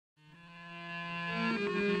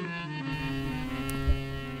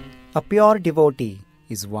A pure devotee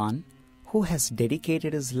is one who has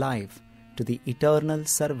dedicated his life to the eternal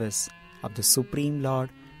service of the Supreme Lord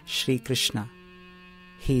Sri Krishna.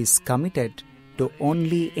 He is committed to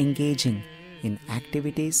only engaging in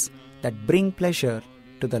activities that bring pleasure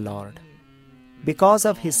to the Lord. Because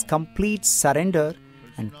of his complete surrender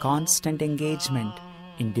and constant engagement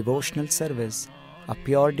in devotional service, a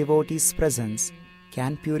pure devotee's presence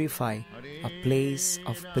can purify a place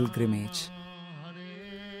of pilgrimage.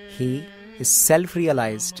 He is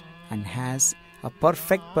self-realized and has a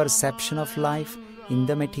perfect perception of life in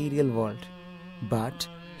the material world, but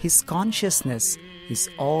his consciousness is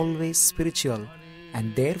always spiritual,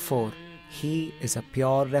 and therefore he is a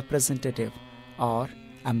pure representative or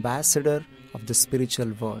ambassador of the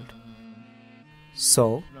spiritual world.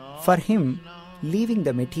 So, for him, leaving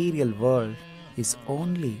the material world is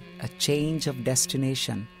only a change of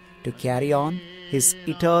destination to carry on his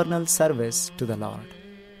eternal service to the Lord.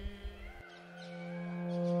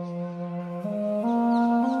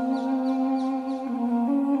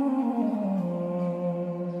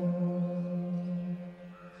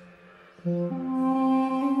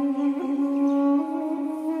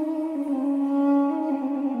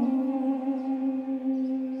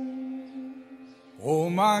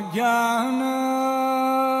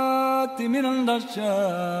 Mirandasya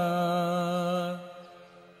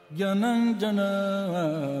Gyananjana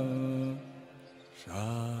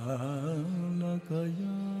Shalakaya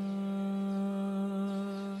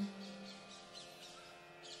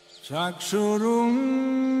Chakshurum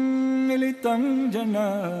Militanjana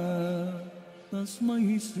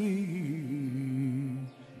Tasmai Sri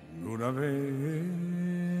Gurave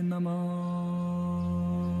Namah.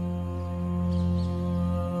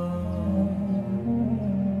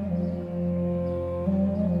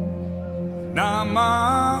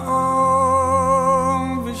 Nama Om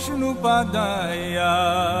Vishnupadaya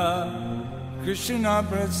Krishna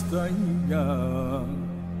Prastaya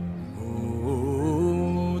Bhutale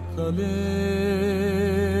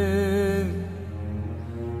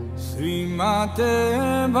Srimate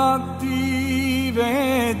Bhakti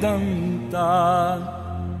Vedanta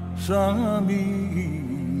Swami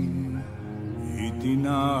Iti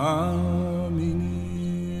Namini.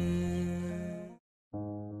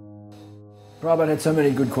 Prabhupada had so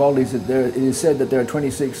many good qualities that it is said that there are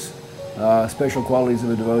 26 special qualities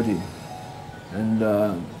of a devotee, and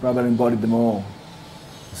Prabhupada embodied them all.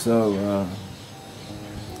 So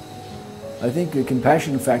I think the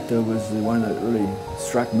compassion factor was the one that really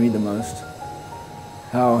struck me the most.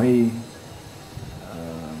 How he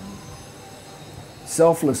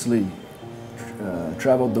selflessly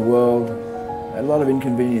traveled the world, had a lot of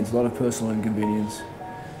inconvenience, a lot of personal inconvenience.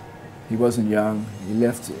 He wasn't young. He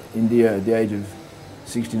left India at the age of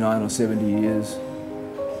 69 or 70 years,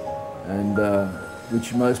 and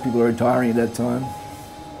which most people are retiring at that time.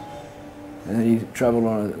 And he traveled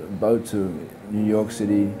on a boat to New York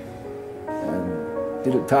City and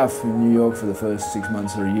did it tough in New York for the first 6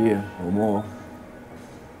 months or a year or more.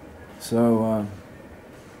 So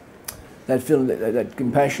that feeling, that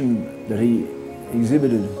compassion that he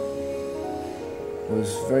exhibited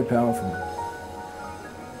was very powerful.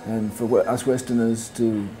 And for us Westerners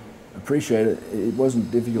to appreciate it, it wasn't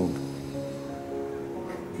difficult.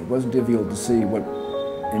 It wasn't difficult to see what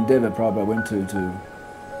endeavour Prabhupada went to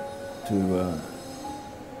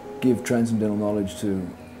give transcendental knowledge to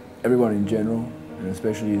everyone in general, and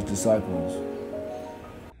especially his disciples.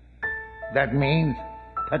 That means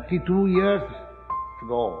 32 years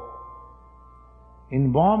ago,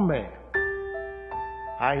 in Bombay,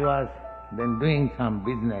 I was then doing some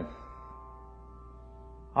business.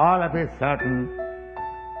 All of a sudden,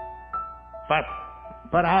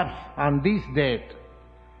 perhaps on this date,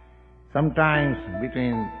 sometimes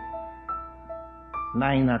between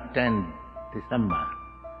 9 or 10 December,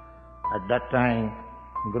 at that time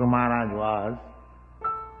Guru Maharaj was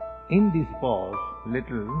indisposed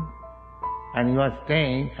little, and he was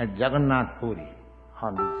staying at Jagannath Puri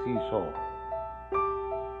on the seashore.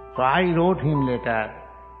 So I wrote him later,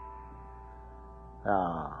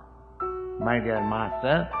 my dear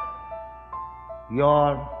master,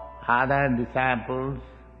 your other disciples,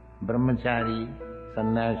 brahmachari,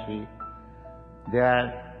 sannyasi, they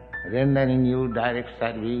are rendering you direct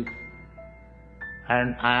service,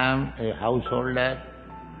 and I am a householder.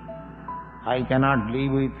 I cannot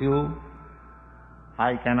live with you.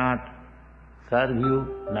 I cannot serve you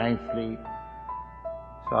nicely.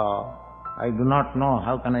 So I do not know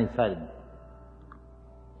how can I serve.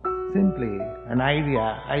 Simply an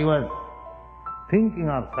idea, I was thinking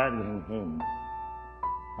of serving him.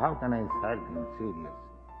 How can I serve him seriously?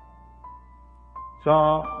 So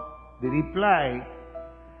the reply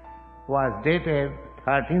was dated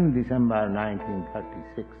 13 December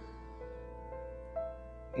 1936.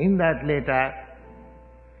 In that letter,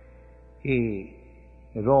 he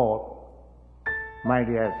wrote, "My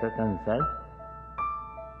dear such and such,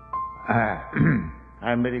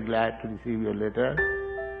 I am very glad to receive your letter.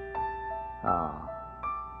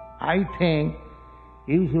 I think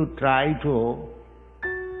you should try to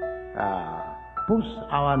push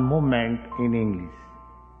our movement in English."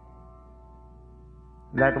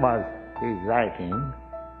 That was his writing,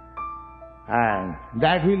 and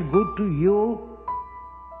that will good to you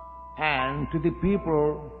and to the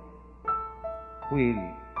people who will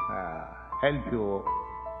help you.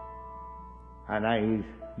 And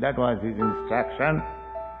that was his instruction.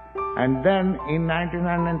 And then in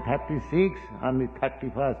 1936, on the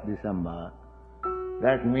 31st December,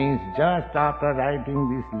 that means just after writing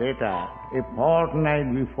this letter, a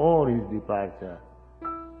fortnight before his departure,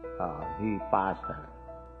 he passed away.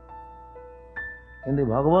 In the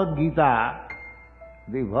Bhagavad Gita,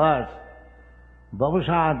 the verse,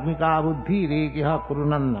 Bhavashatmika buddhi rekiha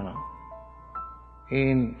kurunandana,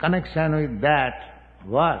 in connection with that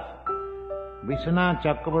verse, Vishwanath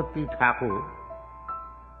Chakravarti Thakur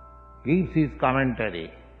gives his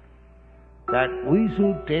commentary that we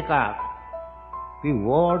should take up the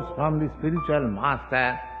words from the spiritual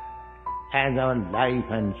master as our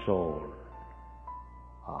life and soul.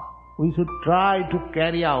 We should try to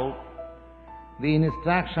carry out the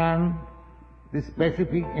instruction, the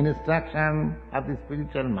specific instruction of the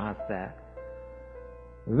spiritual master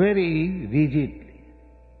very rigidly,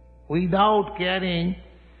 without caring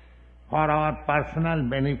for our personal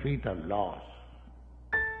benefit or loss.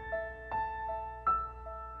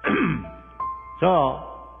 So,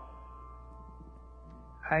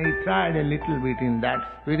 I tried a little bit in that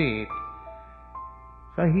spirit.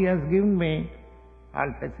 So he has given me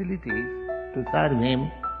all facilities to serve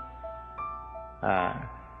him.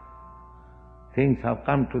 Things have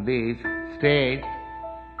come to this stage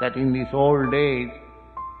that in these old days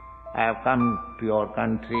I have come to your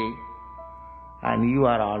country, and you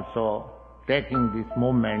are also taking this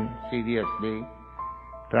movement seriously,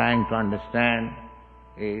 trying to understand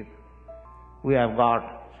it. We have got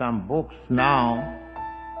some books now,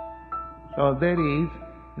 so there is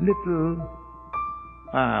little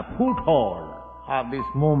foothold of this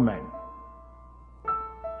movement.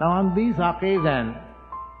 Now on this occasion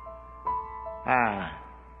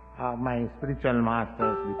of my spiritual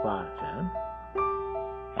master's departure,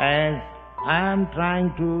 as I am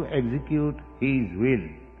trying to execute his will,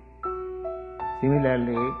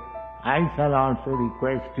 similarly I shall also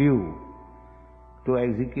request you to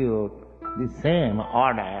execute the same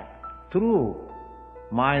order through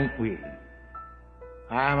my will.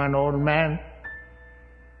 I am an old man.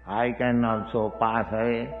 I can also pass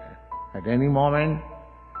away at any moment.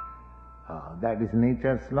 That is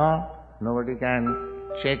nature's law. Nobody can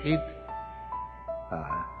shake it.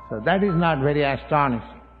 So that is not very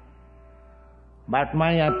astonishing. But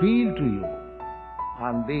my appeal to you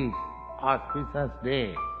on this auspicious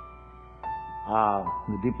day of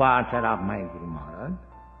the departure of my Guru Maharaj,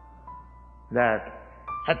 that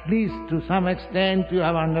at least to some extent you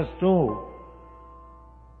have understood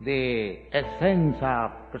the essence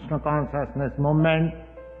of Krishna consciousness movement,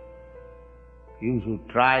 you should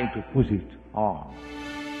try to push it on.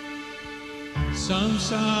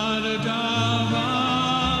 Samsara dava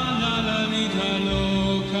nalamita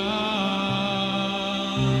loka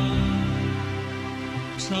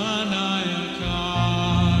tranaya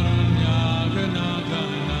karunya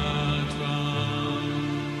ganaganatva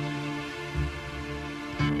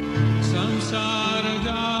samsara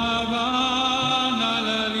dava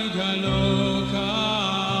nalamita loka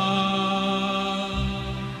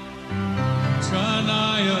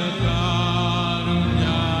tranaya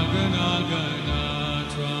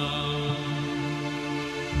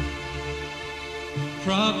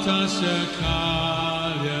Praptasya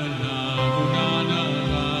kalyana gunana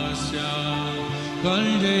vasya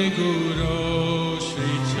Vande Guru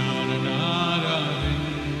Sri Chaitanya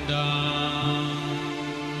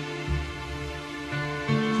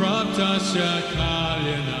Praptasya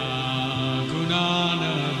kalyana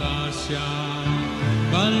gunana vasya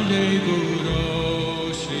Vande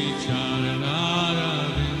Guru Sri Chaitanya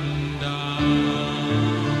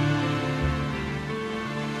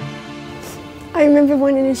I remember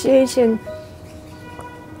one initiation,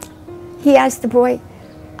 he asked the boy,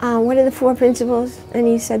 what are the four principles? And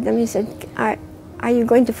he said, are you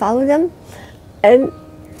going to follow them? And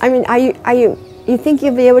I mean, you think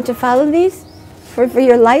you'll be able to follow these for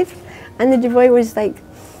your life? And the boy was like,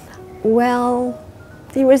 well,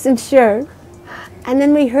 he wasn't sure. And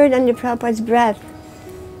then we heard under Prabhupada's breath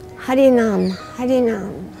Harinam,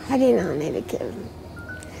 Harinam, Harinam Evikil.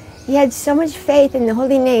 He had so much faith in the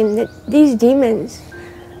holy name that these demons,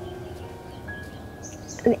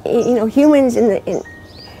 humans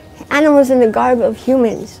animals in the garb of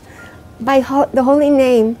humans, by the holy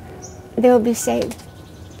name, they will be saved.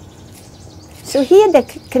 So he had the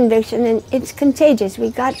conviction, and it's contagious.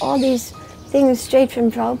 We got all these things straight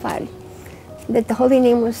from Prabhupada, that the holy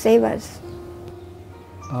name will save us.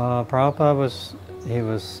 Prabhupada was,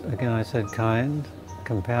 again I said, kind,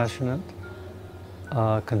 compassionate,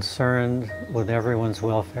 concerned with everyone's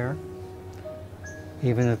welfare.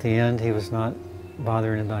 Even at the end, he was not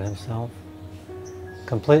bothering about himself.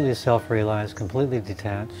 Completely self-realized, completely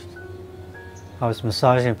detached. I was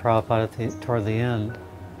massaging Prabhupada toward the end,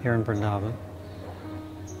 here in Vrindavan,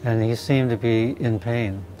 and he seemed to be in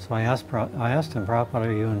pain. So I asked him, Prabhupada,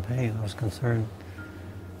 are you in pain? I was concerned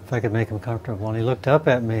if I could make him comfortable. And he looked up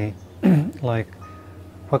at me like,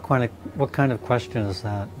 what kind of question is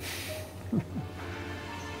that?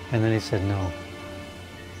 And then he said, no.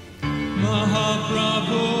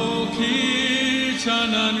 Mahaprabhu ki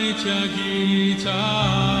chananitya gita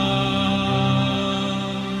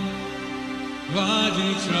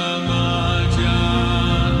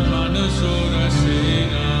vajicramajan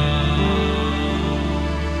manasorasena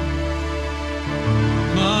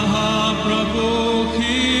Mahaprabhu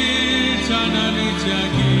ki chananitya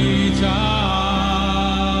gita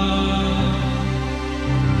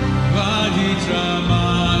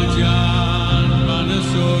vajicramajan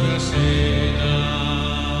manasorasena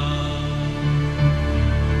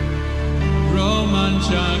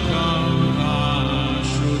romanchakam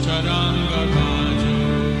ashrutaranga kajo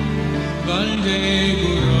vande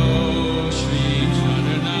guru Sri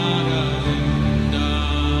Chaitanya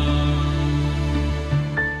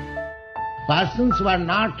Persons who are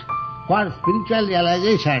not for spiritual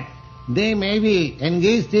realization, they may be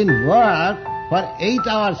engaged in work for 8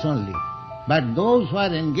 hours only. But those who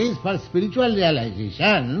are engaged for spiritual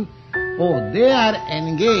realization, they are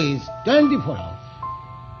engaged 24 hours.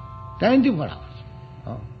 24 hours.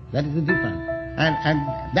 That is the difference. And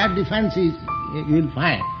that difference is, you will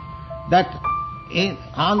find that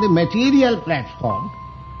on the material platform,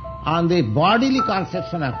 on the bodily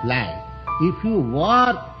conception of life, if you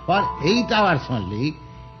work for 8 hours only,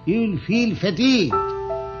 you will feel fatigued.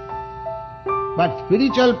 But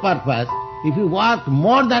spiritual purpose, if you work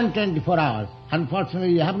more than 24 hours,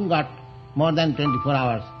 unfortunately you haven't got more than 24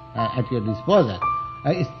 hours at your disposal,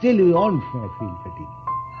 still you won't feel fatigue.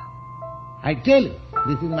 I tell you,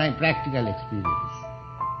 this is my practical experience.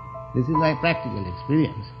 This is my practical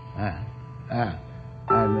experience. I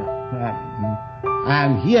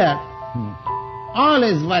am here,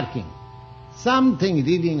 always working, something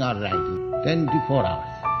reading or writing, 24 hours.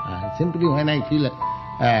 Simply when I feel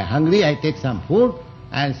hungry, I take some food,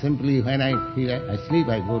 and simply when I feel asleep,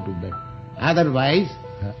 I go to bed. Otherwise,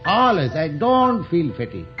 always, I don't feel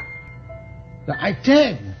fatigue. So I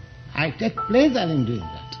take pleasure in doing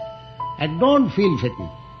that. I don't feel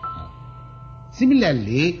fatigue.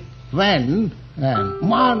 Similarly, when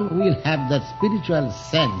one will have that spiritual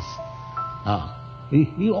sense,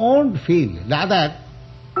 he won't feel, rather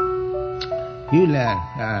he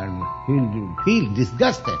will feel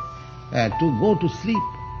disgusted to go to sleep.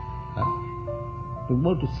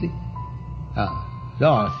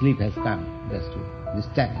 So sleep has come just to this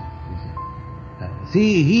time.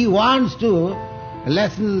 See, he wants to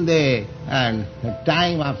lessen the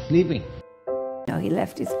time of sleeping. He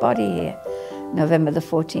left his body here, November the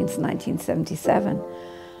 14th, 1977.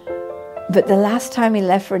 But the last time he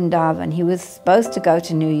left Vrindavan, he was supposed to go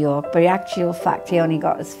to New York, but in actual fact, he only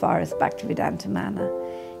got as far as Bhaktivedanta Manor.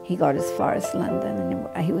 He got as far as London,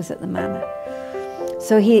 and he was at the Manor.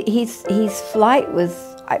 So his flight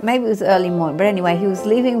was, maybe it was early morning, but anyway, he was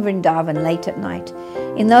leaving Vrindavan late at night.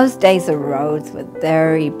 In those days, the roads were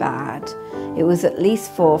very bad. It was at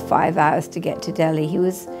least 4 or 5 hours to get to Delhi. He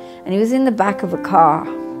was in the back of a car.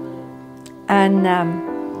 And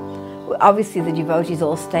obviously the devotees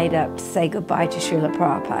all stayed up to say goodbye to Srila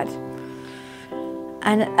Prabhupada.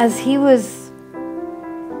 And as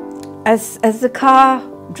the car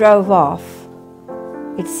drove off,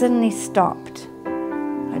 it suddenly stopped.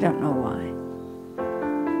 I don't know why.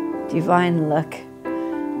 Divine luck.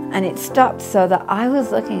 And it stopped so that I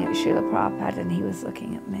was looking at Srila Prabhupada and he was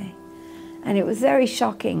looking at me. And it was very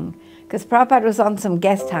shocking because Prabhupada was on some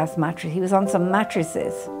guest house mattress. He was on some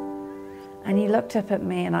mattresses. And he looked up at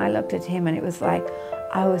me and I looked at him, and it was like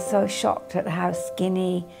I was so shocked at how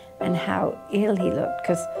skinny and how ill he looked,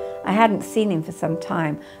 because I hadn't seen him for some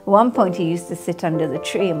time. At one point he used to sit under the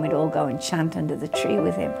tree and we'd all go and chant under the tree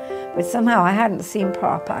with him. But somehow I hadn't seen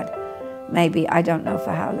Prabhupada maybe, I don't know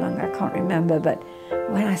for how long, I can't remember, but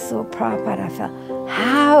when I saw Prabhupada, I felt,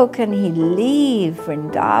 how can he leave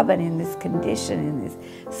Vrindavan in this condition, in this,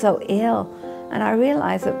 so ill? And I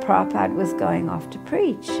realized that Prabhupada was going off to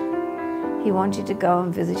preach. He wanted to go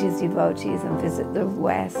and visit his devotees and visit the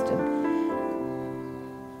West and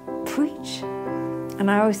preach. And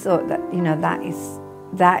I always thought that,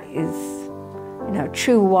 that is, a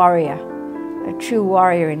true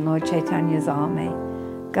warrior in Lord Chaitanya's army,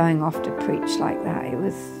 going off to preach like that. It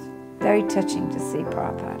was very touching to see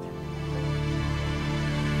Prabhupada.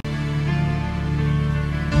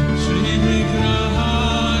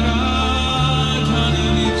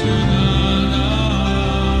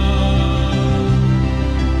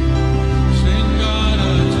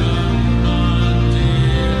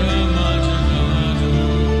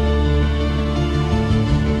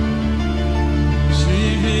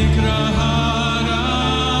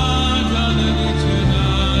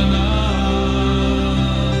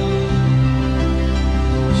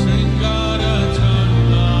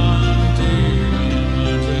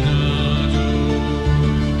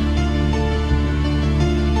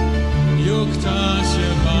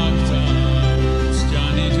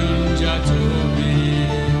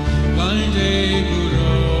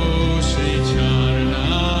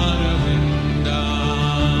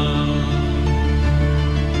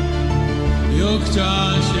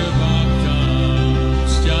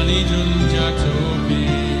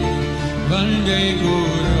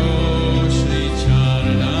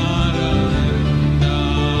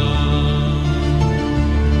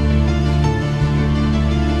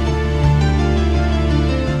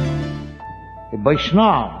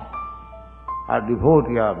 Vaishnava, or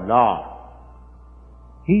devotee of Lord,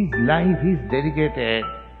 his life is dedicated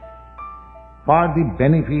for the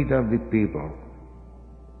benefit of the people.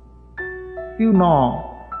 You know,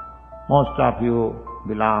 most of you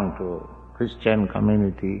belong to Christian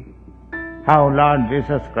community, how Lord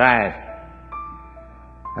Jesus Christ,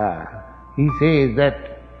 he says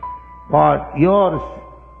that for your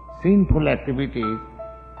sinful activities,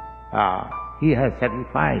 he has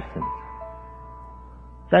sacrificed himself.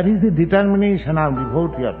 That is the determination of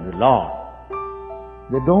devotee of the Lord.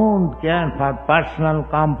 They don't care for personal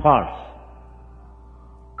comforts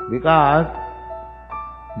because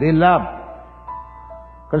they love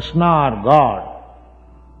Krishna or God.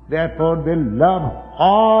 Therefore they love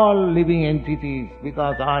all living entities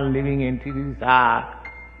because all living entities are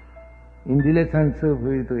in relationship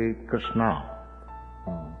with Krishna.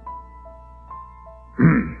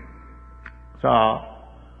 So,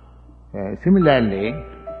 similarly,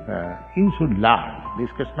 you should learn. This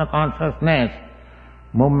Krishna consciousness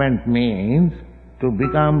movement means to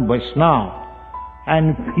become Vaishnava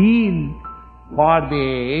and feel for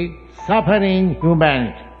the suffering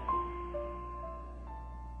humanity.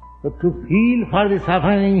 So to feel for the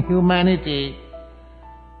suffering humanity,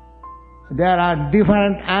 there are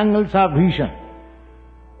different angles of vision.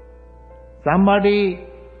 Somebody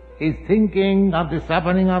is thinking of the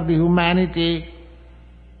suffering of the humanity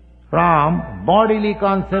from bodily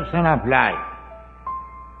conception of life.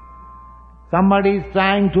 Somebody is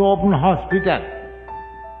trying to open hospital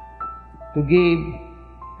to give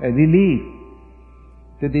a relief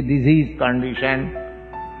to the disease condition.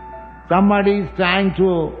 Somebody is trying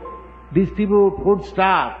to distribute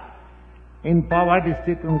foodstuff in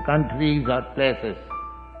poverty-stricken countries or places.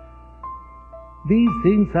 These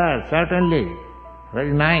things are certainly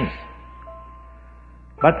very nice.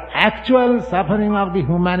 But actual suffering of the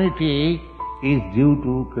humanity is due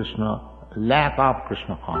to Krishna, lack of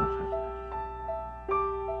Krishna consciousness.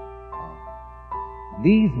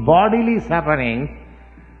 These bodily sufferings,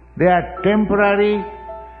 they are temporary,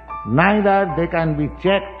 neither they can be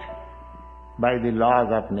checked by the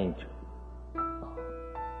laws of nature.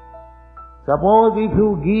 Suppose if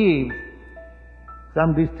you give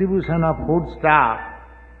some distribution of foodstuff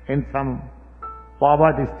in some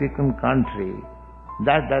poverty-stricken country,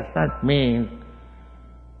 that does not mean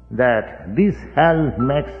that this help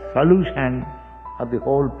makes solution of the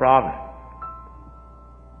whole problem.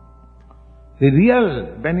 The real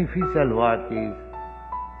beneficial work is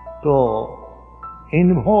to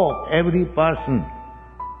invoke every person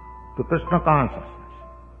to Krishna consciousness.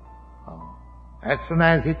 As soon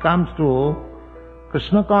as he comes to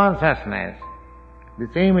Krishna consciousness, the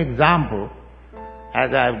same example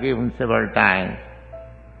as I have given several times,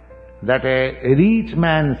 that a rich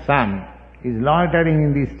man's son is loitering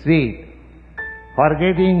in the street,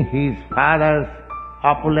 forgetting his father's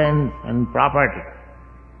opulence and property,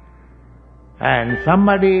 and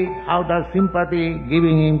somebody out of sympathy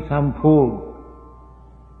giving him some food,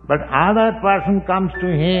 but other person comes to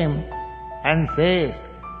him and says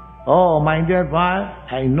 "Oh, my dear boy,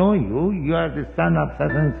 I know you. You are the son of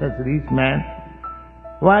such and such rich man.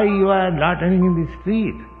 Why you are loitering in the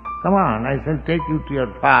street? Come on, I shall take you to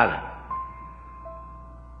your father."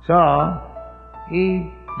 So,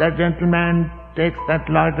 that gentleman takes that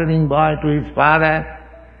loitering boy to his father.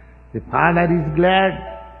 The father is glad,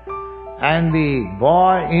 and the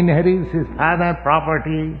boy inherits his father's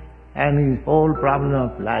property, and his whole problem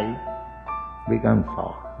of life becomes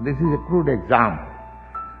solved. This is a crude example.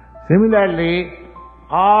 Similarly,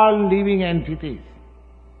 all living entities,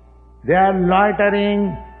 they are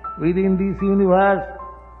loitering within this universe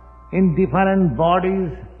in different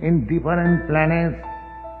bodies, in different planets,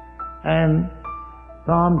 and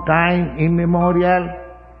from time immemorial,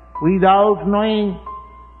 without knowing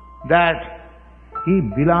that he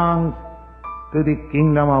belongs to the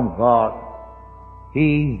kingdom of God. He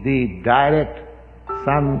is the direct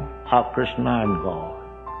son of Krishna and God.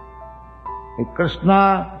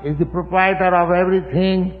 Krishna is the proprietor of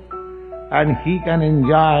everything, and he can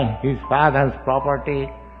enjoy his father's property,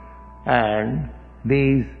 and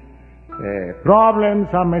these problems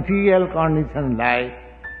of material condition life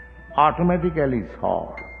automatically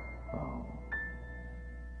solved.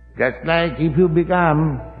 Just like if you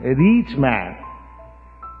become a rich man,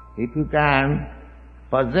 if you can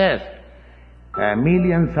possess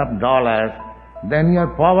millions of dollars, then your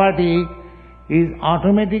poverty is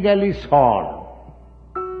automatically solved.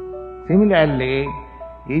 Similarly,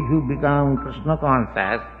 if you become Krishna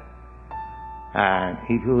conscious and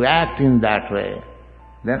if you act in that way,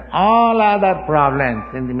 then all other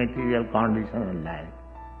problems in the material condition of life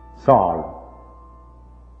solved.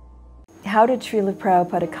 How did Srila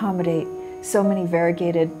Prabhupada accommodate so many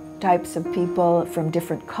variegated types of people from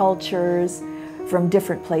different cultures, from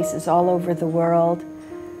different places all over the world?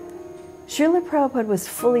 Srila Prabhupada was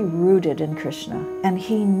fully rooted in Krishna, and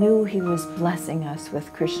he knew he was blessing us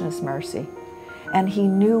with Krishna's mercy. And he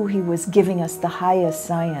knew he was giving us the highest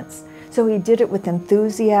science. So he did it with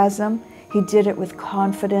enthusiasm, he did it with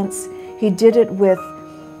confidence, he did it with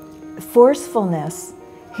forcefulness,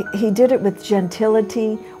 he did it with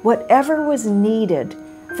gentility. Whatever was needed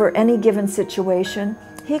for any given situation,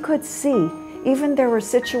 he could see. Even there were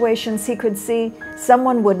situations he could see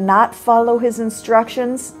someone would not follow his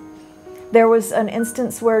instructions. There was an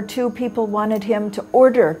instance where two people wanted him to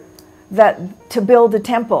order to build a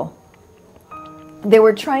temple. They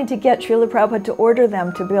were trying to get Srila Prabhupada to order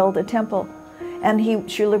them to build a temple, and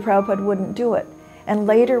Srila Prabhupada wouldn't do it. And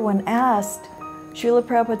later when asked, Srila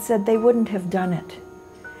Prabhupada said they wouldn't have done it.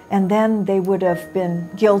 And then they would have been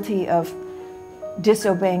guilty of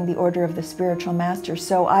disobeying the order of the spiritual master.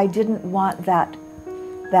 So I didn't want that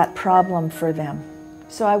problem for them.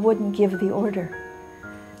 So I wouldn't give the order.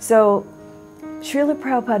 So Srila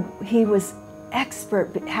Prabhupada, he was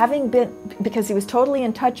expert, because he was totally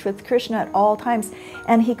in touch with Krishna at all times,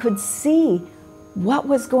 and he could see what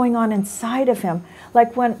was going on inside of him.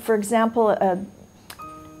 Like when, for example,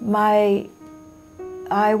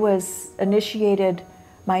 I was initiated,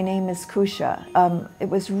 my name is Kusha. It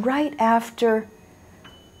was right after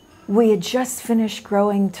we had just finished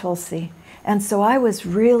growing Tulsi. And so I was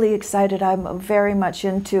really excited. I'm very much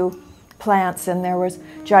into plants, and there was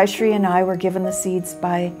Jayashree and I were given the seeds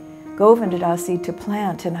by Govindadasi to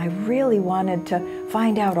plant, and I really wanted to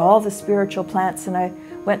find out all the spiritual plants, and I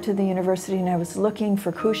went to the university and I was looking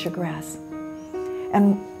for Kusha grass.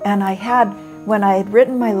 And when I had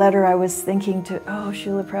written my letter, I was thinking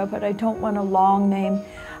Srila Prabhupada, I don't want a long name.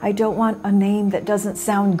 I don't want a name that doesn't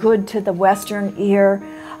sound good to the Western ear.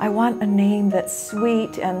 I want a name that's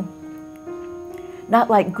sweet and not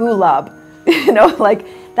like gulab, like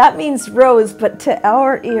that means rose, but to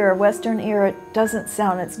our ear, Western ear, it doesn't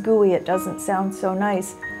sound, it's gooey, it doesn't sound so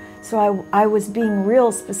nice. So I was being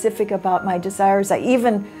real specific about my desires. I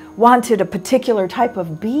even wanted a particular type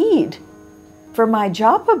of bead for my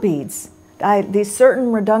japa beads, these certain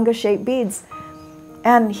mridanga-shaped beads.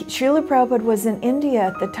 And Srila Prabhupada was in India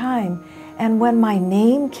at the time, and when my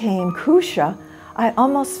name came, Kusha, I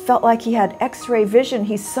almost felt like he had X-ray vision.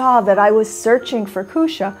 He saw that I was searching for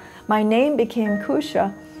Kusha. My name became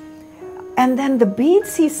Kusha. And then the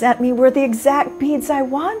beads he sent me were the exact beads I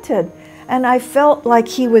wanted. And I felt like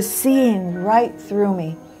he was seeing right through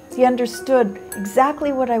me. He understood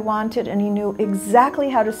exactly what I wanted, and he knew exactly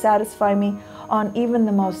how to satisfy me on even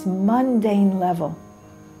the most mundane level.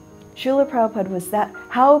 Srila Prabhupada was that.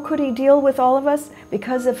 How could he deal with all of us?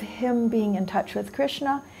 Because of him being in touch with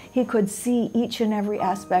Krishna, he could see each and every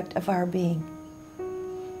aspect of our being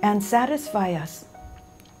and satisfy us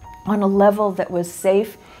on a level that was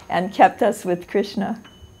safe and kept us with Krishna.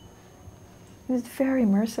 He was very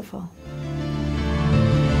merciful.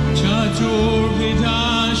 Chatur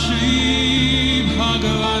Shri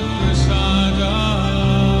Bhagavat Prasada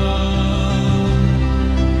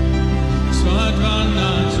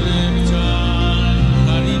Swadvana Triptan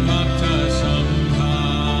Hari Bhakta Sangha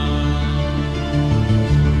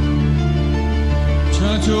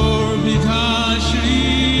Chaturbhita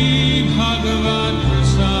Shri Bhagavat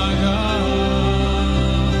Prasada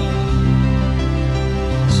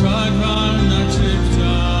Swadvana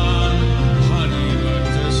Triptan Hari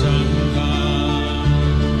Bhakta Sangha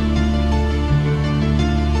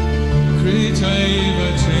Kritaiva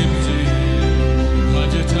Tripti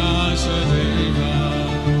Bhajata Sadeva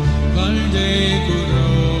Vande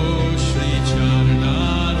Guru Sri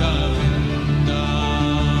Charanaravinda.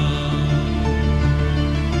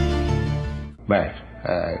 But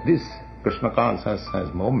this Krishna consciousness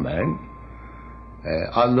movement,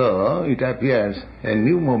 although it appears a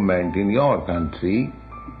new movement in your country,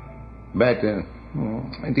 but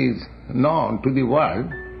it is known to the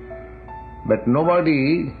world, but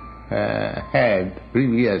nobody had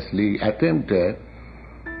previously attempted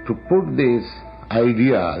to put these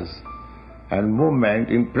ideas and movement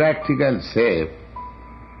in practical shape.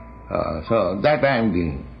 So that I am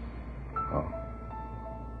doing,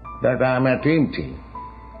 that I am attempting.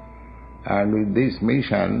 And with this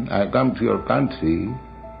mission, I come to your country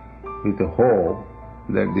with the hope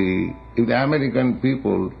that if the American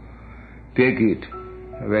people take it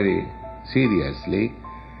very seriously,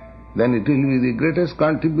 then it will be the greatest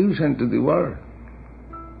contribution to the world.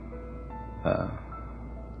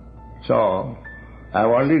 So, I have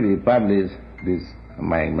already published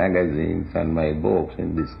my magazines and my books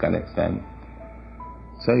in this connection.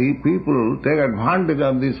 So if people take advantage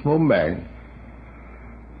of this movement,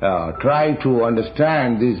 try to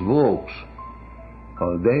understand these books, they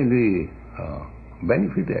will be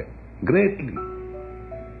benefited greatly.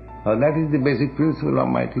 That is the basic principle of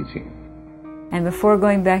my teaching. And before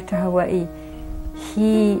going back to Hawaii,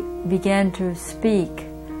 he began to speak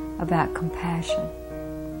about compassion.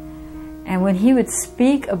 And when he would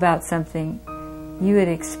speak about something, you would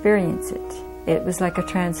experience it. It was like a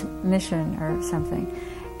transmission or something.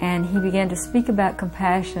 And he began to speak about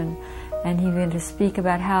compassion, and he began to speak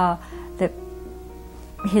about how that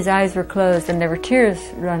his eyes were closed and there were tears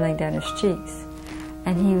running down his cheeks.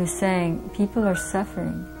 And he was saying, people are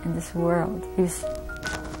suffering in this world. He was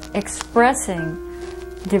expressing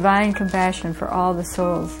divine compassion for all the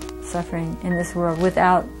souls suffering in this world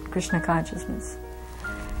without Krishna consciousness.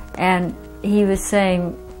 And he was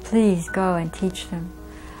saying, please go and teach them.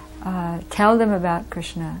 Tell them about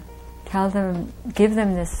Krishna. Tell them, give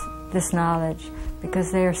them this knowledge,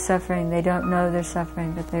 because they are suffering. They don't know they're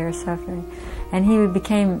suffering, but they are suffering. And he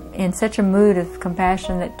became in such a mood of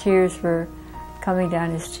compassion that tears were coming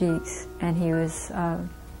down his cheeks, and he was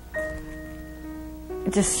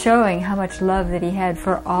just showing how much love that he had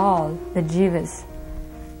for all the jivas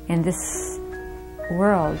in this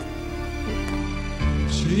world.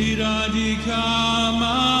 Shri Radhika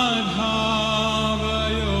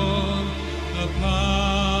Madhavayo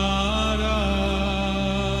Apara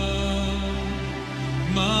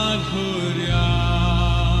Madhurya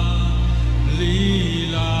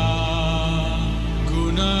Leela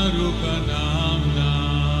Gunarupa Namna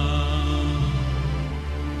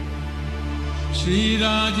Shri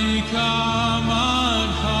Radhika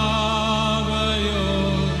Madhavayo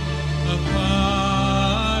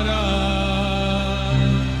Apara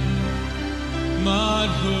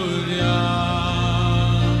Madhurya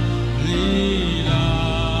Leela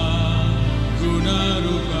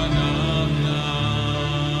Gunarupa Namna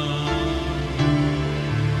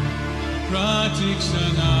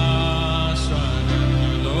Pratikshana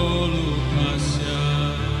Swaranalolupasya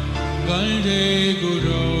Vande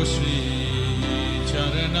Guru Sri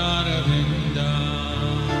Charanaravinda.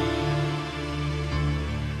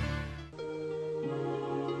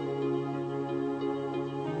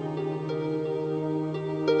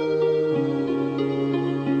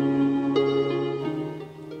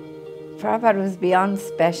 Prabhupada was beyond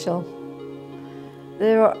special.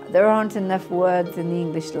 There aren't enough words in the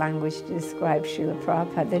English language to describe Srila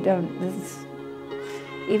Prabhupada.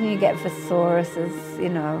 Even you get thesauruses,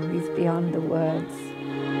 he's beyond the words.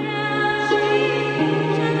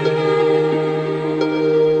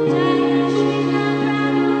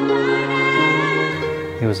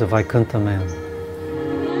 He was a Vaikuntha man.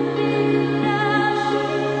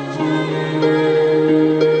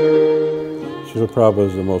 Srila Prabhupada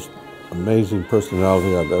is the most amazing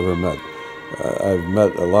personality I've ever met. I've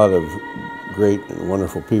met a lot of great and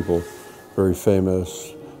wonderful people, very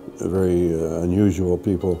famous, very unusual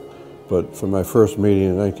people, but from my first meeting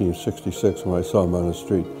in 1966 when I saw him on the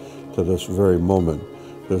street to this very moment,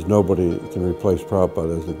 There's nobody that can replace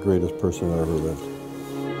Prabhupada as the greatest person that ever lived.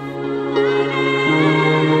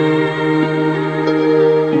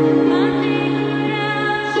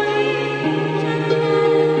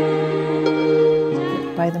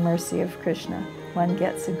 By the mercy of Krishna, one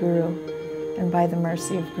gets a guru, and by the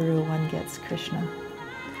mercy of guru, one gets Krishna.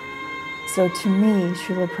 So to me,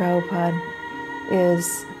 Srila Prabhupada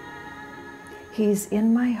he's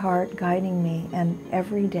in my heart guiding me, and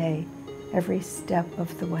every day, every step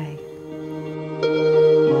of the way.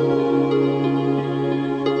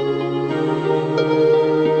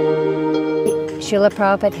 Srila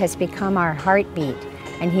Prabhupada has become our heartbeat,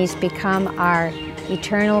 and he's become our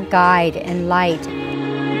eternal guide and light.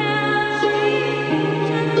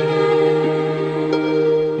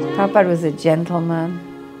 Prabhupada was a gentleman.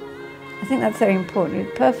 I think that's very important,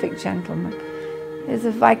 a perfect gentleman. He was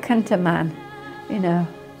a Vaikuntha man, you know.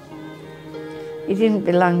 He didn't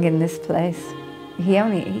belong in this place.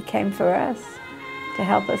 He came for us, to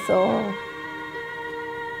help us all.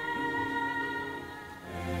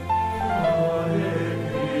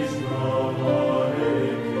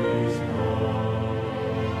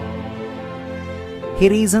 He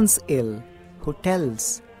reasons ill who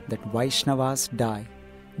tells that Vaishnavas die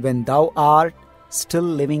when thou art still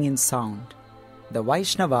living in sound. The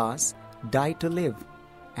Vaishnavas die to live,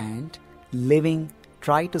 and living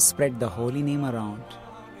try to spread the holy name around.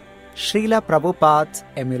 Srila Prabhupada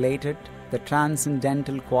emulated the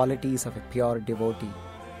transcendental qualities of a pure devotee.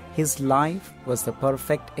 His life was the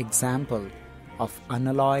perfect example of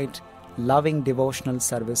unalloyed, loving devotional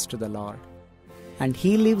service to the Lord. And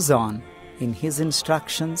he lives on in his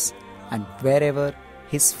instructions and wherever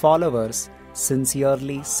his followers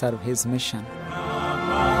sincerely serve his mission.